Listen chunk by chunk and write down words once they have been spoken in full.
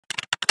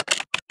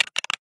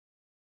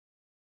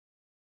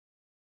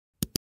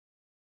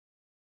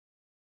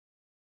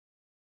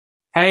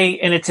Hey,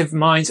 innovative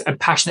minds and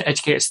passionate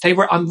educators. Today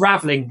we're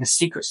unraveling the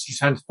secrets to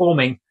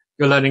transforming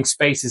your learning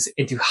spaces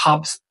into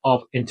hubs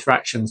of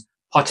interactions,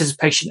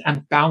 participation,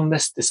 and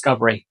boundless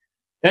discovery.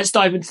 Let's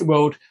dive into the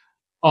world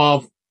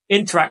of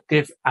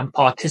interactive and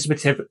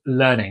participative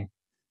learning.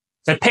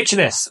 So picture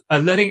this, a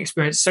learning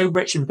experience so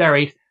rich and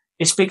varied,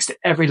 it speaks to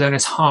every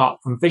learner's heart,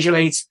 from visual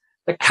aids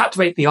that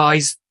captivate the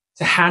eyes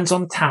to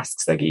hands-on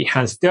tasks that get your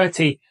hands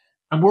dirty.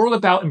 And we're all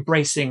about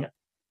embracing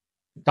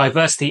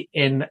diversity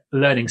in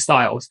learning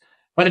styles.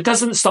 But it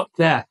doesn't stop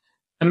there.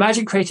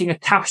 Imagine creating a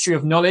tapestry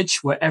of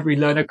knowledge where every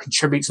learner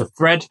contributes a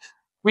thread,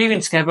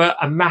 weaving together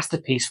a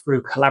masterpiece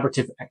through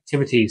collaborative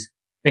activities.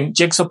 Think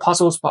jigsaw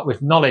puzzles, but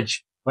with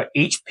knowledge, where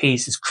each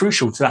piece is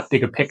crucial to that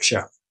bigger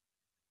picture.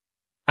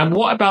 And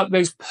what about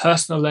those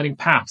personal learning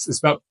paths? It's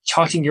about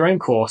charting your own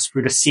course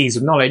through the seas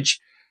of knowledge,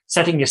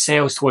 setting your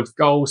sails towards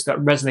goals that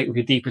resonate with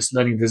your deepest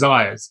learning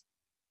desires.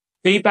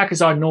 Feedback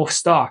is our North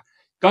Star,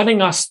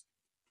 guiding us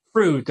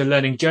through the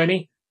learning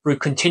journey. Through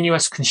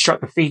continuous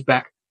constructive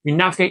feedback, we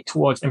navigate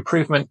towards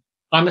improvement,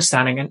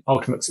 understanding, and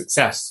ultimate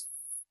success.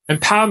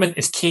 Empowerment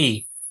is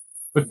key.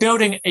 We're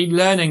building a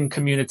learning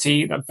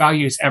community that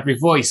values every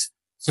voice,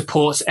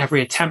 supports every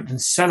attempt,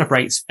 and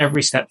celebrates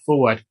every step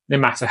forward, no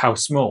matter how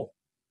small.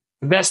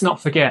 But let's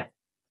not forget,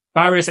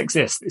 barriers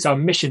exist. It's our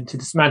mission to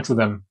dismantle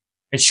them,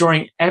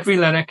 ensuring every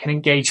learner can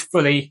engage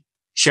fully,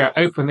 share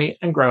openly,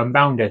 and grow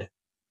unbounded.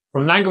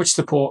 From language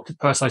support to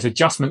personalized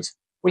adjustments,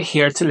 we're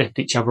here to lift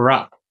each other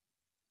up.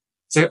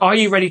 So are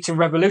you ready to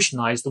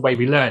revolutionize the way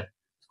we learn,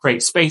 to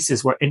create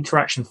spaces where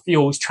interaction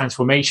fuels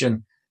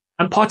transformation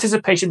and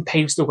participation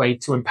paves the way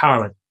to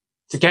empowerment?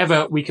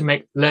 Together, we can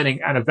make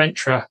learning an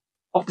adventure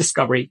of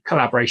discovery,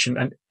 collaboration,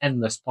 and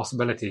endless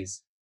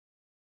possibilities.